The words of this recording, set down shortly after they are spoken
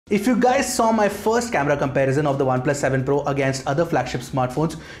If you guys saw my first camera comparison of the OnePlus 7 Pro against other flagship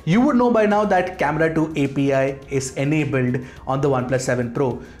smartphones, you would know by now that Camera to API is enabled on the OnePlus 7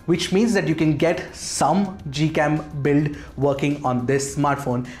 Pro, which means that you can get some GCam build working on this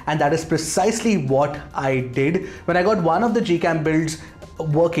smartphone, and that is precisely what I did when I got one of the GCam builds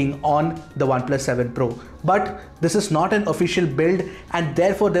working on the OnePlus 7 Pro. But this is not an official build, and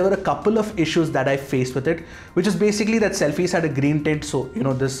therefore there were a couple of issues that I faced with it, which is basically that selfies had a green tint, so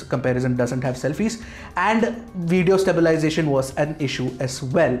this comparison doesn't have selfies, and video stabilization was an issue as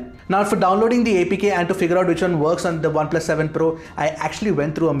well. Now for downloading the APK and to figure out which one works on the OnePlus 7 Pro, I actually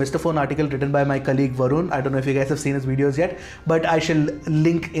went through a Mr. Phone article written by my colleague Varun. I don't know if you guys have seen his videos yet, but I shall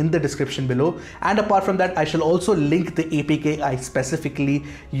link in the description below. And apart from that, I shall also link the APK I specifically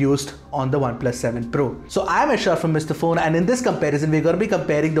used on the OnePlus 7 Pro. So I'm Ershad from Mr. Phone, and in this comparison, we're going to be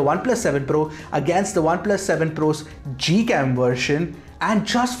comparing the OnePlus 7 Pro against the OnePlus 7 Pro's GCam version. And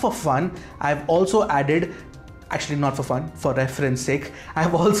just for fun, I've also added, actually not for fun, for reference sake,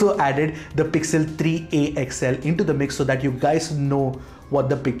 I've also added the Pixel 3a XL into the mix so that you guys know what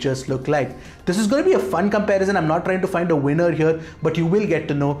the pictures look like. This is going to be a fun comparison. I'm not trying to find a winner here, but you will get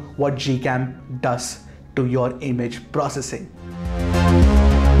to know what GCam does to your image processing.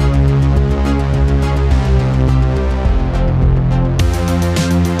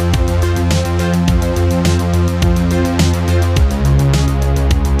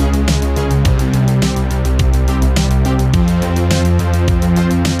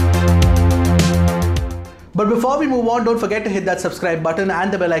 But before we move on, don't forget to hit that subscribe button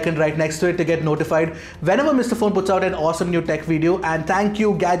and the bell icon right next to it to get notified whenever Mr. Phone puts out an awesome new tech video. And thank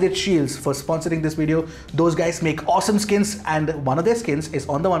you Gadgetsheildz for sponsoring this video. Those guys make awesome skins, and one of their skins is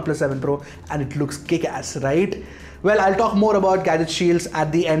on the OnePlus 7 Pro and it looks kick-ass, right? Well, I'll talk more about Gadgetsheildz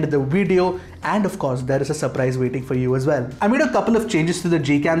at the end of the video, and of course there is a surprise waiting for you as well. I made a couple of changes to the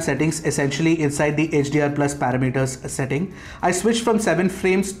GCam settings, essentially inside the HDR plus parameters setting. I switched from 7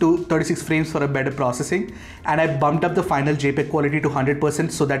 frames to 36 frames for a better processing, and I bumped up the final JPEG quality to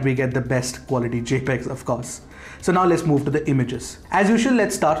 100% so that we get the best quality JPEGs, of course. So now let's move to the images. As usual,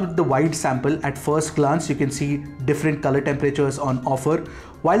 let's start with the wide sample. At first glance, you can see different color temperatures on offer.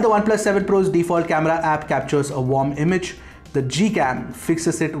 While the OnePlus 7 Pro's default camera app captures a warm image, the GCam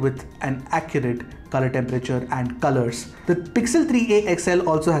fixes it with an accurate color temperature and colors. The Pixel 3a XL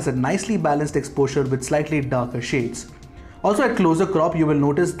also has a nicely balanced exposure with slightly darker shades. Also at closer crop, you will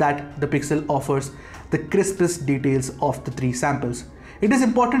notice that the Pixel offers the crispest details of the 3 samples. It is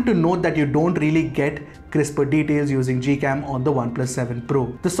important to note that you don't really get crisper details using GCam on the OnePlus 7 Pro.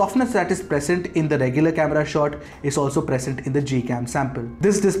 The softness that is present in the regular camera shot is also present in the GCam sample.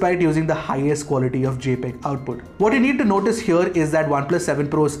 This despite using the highest quality of JPEG output. What you need to notice here is that OnePlus 7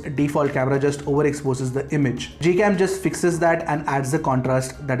 Pro's default camera just overexposes the image. GCam just fixes that and adds the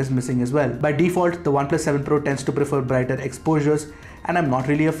contrast that is missing as well. By default, the OnePlus 7 Pro tends to prefer brighter exposures, and I'm not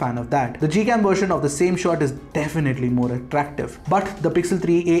really a fan of that. The GCam version of the same shot is definitely more attractive, but the Pixel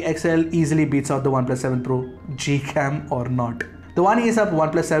 3a XL easily beats out the OnePlus 7 Pro, GCam or not. The one ease up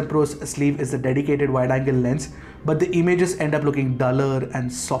OnePlus 7 Pro's sleeve is the dedicated wide-angle lens, but the images end up looking duller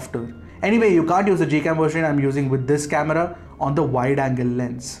and softer. Anyway, you can't use the GCam version I'm using with this camera on the wide-angle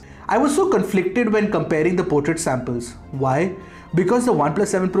lens. I was so conflicted when comparing the portrait samples. Why? Because the OnePlus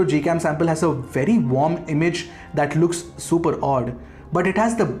 7 Pro GCam sample has a very warm image that looks super odd, but it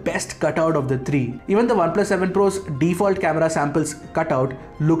has the best cutout of the 3. Even the OnePlus 7 Pro's default camera samples cutout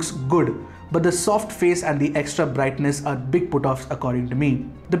looks good, but the soft face and the extra brightness are big put-offs according to me.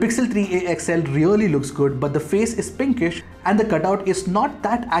 The Pixel 3a XL really looks good, but the face is pinkish and the cutout is not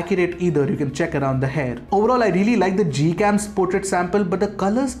that accurate either. You can check around the hair. Overall, I really like the GCam's portrait sample, but the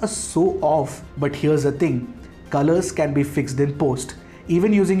colors are so off. But here's the thing, colors can be fixed in post,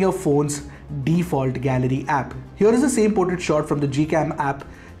 even using your phone's default gallery app. Here is the same portrait shot from the GCam app,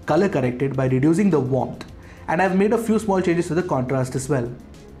 color corrected by reducing the warmth, and I've made a few small changes to the contrast as well.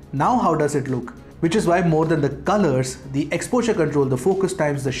 Now how does it look? Which is why more than the colors, the exposure control, the focus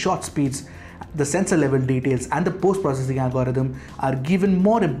times, the shot speeds, the sensor level details and the post-processing algorithm are given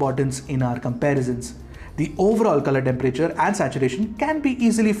more importance in our comparisons. The overall color temperature and saturation can be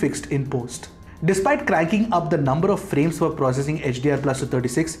easily fixed in post. Despite cranking up the number of frames for processing HDR plus to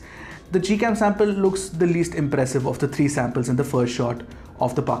 36, the GCam sample looks the least impressive of the 3 samples in the first shot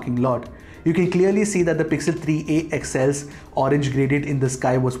of the parking lot. You can clearly see that the Pixel 3a XL's orange gradient in the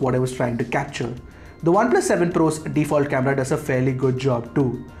sky was what I was trying to capture. The OnePlus 7 Pro's default camera does a fairly good job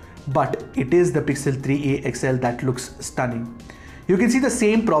too, but it is the Pixel 3a XL that looks stunning. You can see the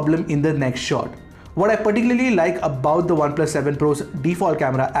same problem in the next shot. What I particularly like about the OnePlus 7 Pro's default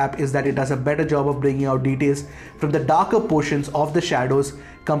camera app is that it does a better job of bringing out details from the darker portions of the shadows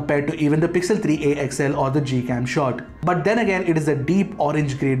compared to even the Pixel 3a XL or the GCam shot. But then again, it is a deep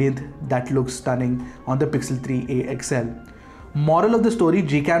orange gradient that looks stunning on the Pixel 3a XL. Moral of the story,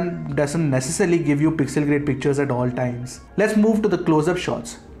 GCam doesn't necessarily give you pixel grade pictures at all times. Let's move to the close-up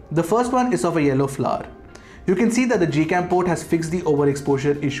shots. The first one is of a yellow flower. You can see that the GCam port has fixed the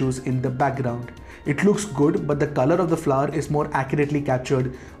overexposure issues in the background. It looks good, but the color of the flower is more accurately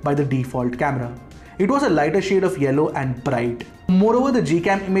captured by the default camera. It was a lighter shade of yellow and bright. Moreover, the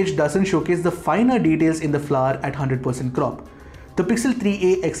GCam image doesn't showcase the finer details in the flower at 100% crop. The Pixel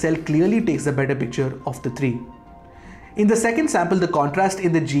 3a XL clearly takes a better picture of the three. In the second sample, the contrast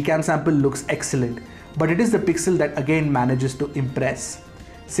in the GCam sample looks excellent, but it is the Pixel that again manages to impress.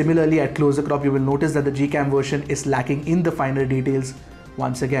 Similarly, at closer crop, you will notice that the GCam version is lacking in the finer details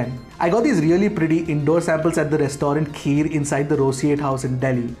once again. I got these really pretty indoor samples at the restaurant Kheer inside the Rosiate house in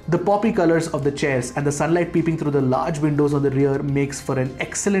Delhi. The poppy colors of the chairs and the sunlight peeping through the large windows on the rear makes for an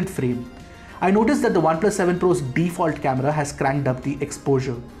excellent frame. I noticed that the OnePlus 7 Pro's default camera has cranked up the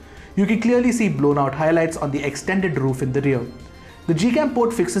exposure. You can clearly see blown out highlights on the extended roof in the rear. The GCam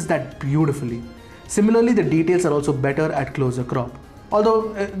port fixes that beautifully. Similarly, the details are also better at closer crop.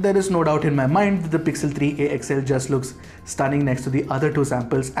 Although there is no doubt in my mind that the Pixel 3a XL just looks stunning next to the other two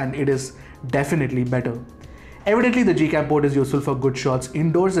samples, and it is definitely better. Evidently, the GCam port is useful for good shots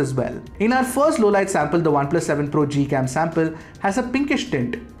indoors as well. In our first low light sample, the OnePlus 7 Pro GCam sample has a pinkish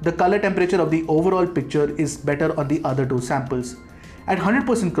tint. The color temperature of the overall picture is better on the other two samples. At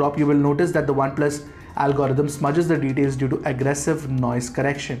 100% crop, you will notice that the OnePlus algorithm smudges the details due to aggressive noise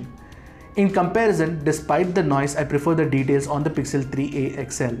correction. In comparison, despite the noise, I prefer the details on the Pixel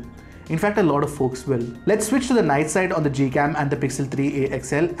 3a XL. In fact, a lot of folks will. Let's switch to the night side on the GCam and the Pixel 3a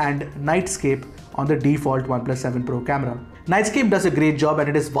XL and Nightscape on the default OnePlus 7 Pro camera. Nightscape does a great job and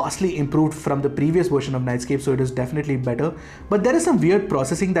it is vastly improved from the previous version of Nightscape, so it is definitely better. But there is some weird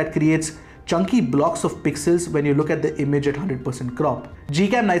processing that creates chunky blocks of pixels when you look at the image at 100% crop.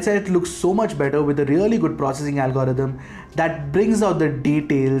 GCam Nightside looks so much better with a really good processing algorithm that brings out the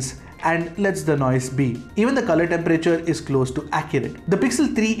details and lets the noise be. Even the color temperature is close to accurate. The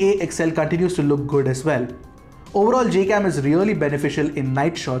Pixel 3a XL continues to look good as well. Overall, GCam is really beneficial in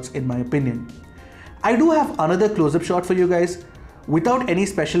night shots in my opinion. I do have another close-up shot for you guys. Without any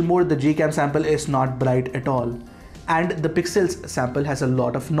special mode, the GCam sample is not bright at all, and the Pixel's sample has a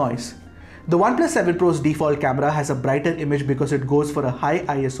lot of noise. The OnePlus 7 Pro's default camera has a brighter image because it goes for a high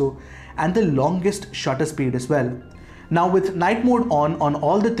ISO and the longest shutter speed as well. Now with night mode on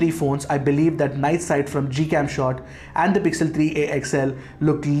all the three phones, I believe that night sight from GCam shot and the Pixel 3a XL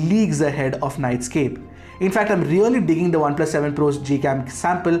look leagues ahead of Nightscape. In fact, I'm really digging the OnePlus 7 Pro's GCam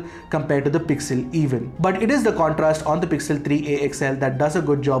sample compared to the Pixel even. But it is the contrast on the Pixel 3a XL that does a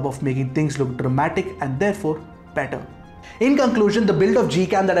good job of making things look dramatic and therefore better. In conclusion, the build of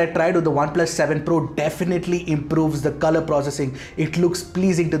GCam that I tried with the OnePlus 7 Pro definitely improves the color processing. It looks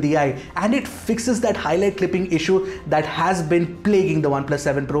pleasing to the eye and it fixes that highlight clipping issue that has been plaguing the OnePlus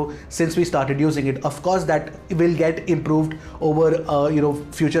 7 Pro since we started using it. Of course, that will get improved over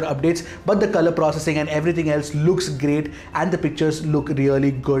future updates, but the color processing and everything else looks great and the pictures look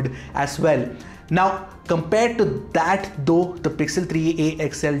really good as well. Now, compared to that though, the Pixel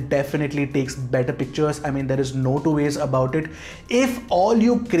 3a XL definitely takes better pictures. I mean, there is no two ways about it. If all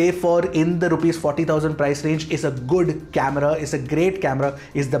you crave for in the rupees 40,000 price range is a good camera, is a great camera,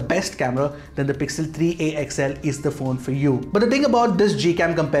 is the best camera, then the Pixel 3a XL is the phone for you. But the thing about this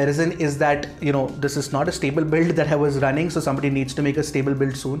GCam comparison is that, this is not a stable build that I was running, so somebody needs to make a stable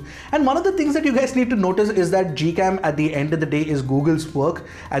build soon. And one of the things that you guys need to notice is that GCam at the end of the day is Google's work,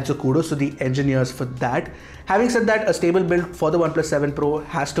 and so kudos to the engineers for that. Having said that, a stable build for the OnePlus 7 Pro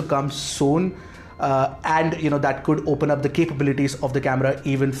has to come soon, and that could open up the capabilities of the camera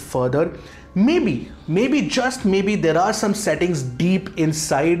even further. Maybe just maybe there are some settings deep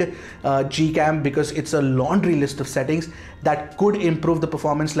inside GCam, because it's a laundry list of settings that could improve the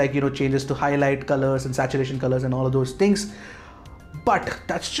performance, like changes to highlight colors and saturation colors and all of those things. But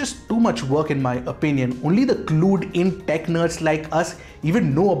that's just too much work in my opinion. Only the clued in tech nerds like us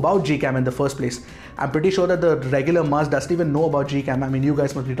even know about GCam in the first place. I'm pretty sure that the regular mass doesn't even know about GCam. I mean, you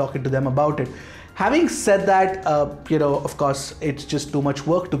guys must be talking to them about it. Having said that, of course, it's just too much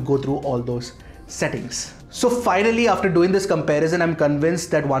work to go through all those settings. So finally, after doing this comparison, I'm convinced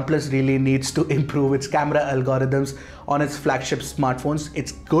that OnePlus really needs to improve its camera algorithms on its flagship smartphones.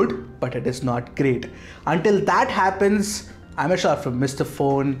 It's good, but it is not great. Until that happens, I'm Ershad from Mr.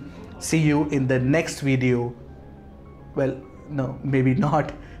 Phone. See you in the next video. Well, no, maybe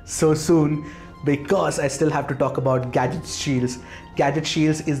not so soon. because I still have to talk about Gadgetsheildz.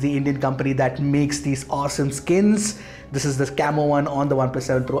 Gadgetsheildz is the Indian company that makes these awesome skins. This is the camo one on the OnePlus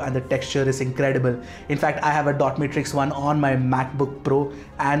 7 Pro and the texture is incredible. In fact, I have a dot matrix one on my MacBook Pro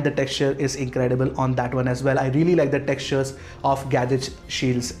and the texture is incredible on that one as well. I really like the textures of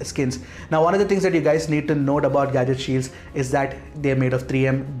Gadgetsheildz skins. Now, one of the things that you guys need to note about Gadgetsheildz is that they're made of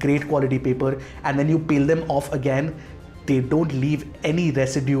 3M, great quality paper, and when you peel them off again, they don't leave any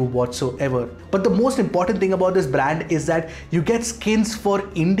residue whatsoever. But the most important thing about this brand is that you get skins for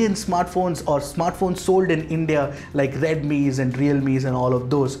Indian smartphones or smartphones sold in India like Redmi's and Realme's and all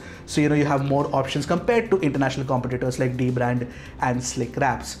of those. So you have more options compared to international competitors like D-Brand and Slick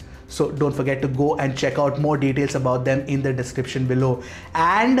Wraps. So don't forget to go and check out more details about them in the description below.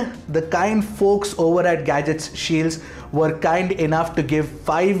 And the kind folks over at Gadgetsheildz were kind enough to give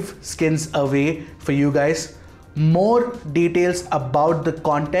 5 skins away for you guys. More details about the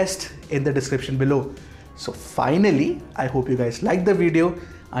contest in the description below. So finally, I hope you guys liked the video.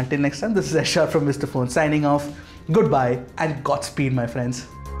 Until next time, this is Ershad from Mr. Phone signing off. Goodbye and Godspeed, my friends.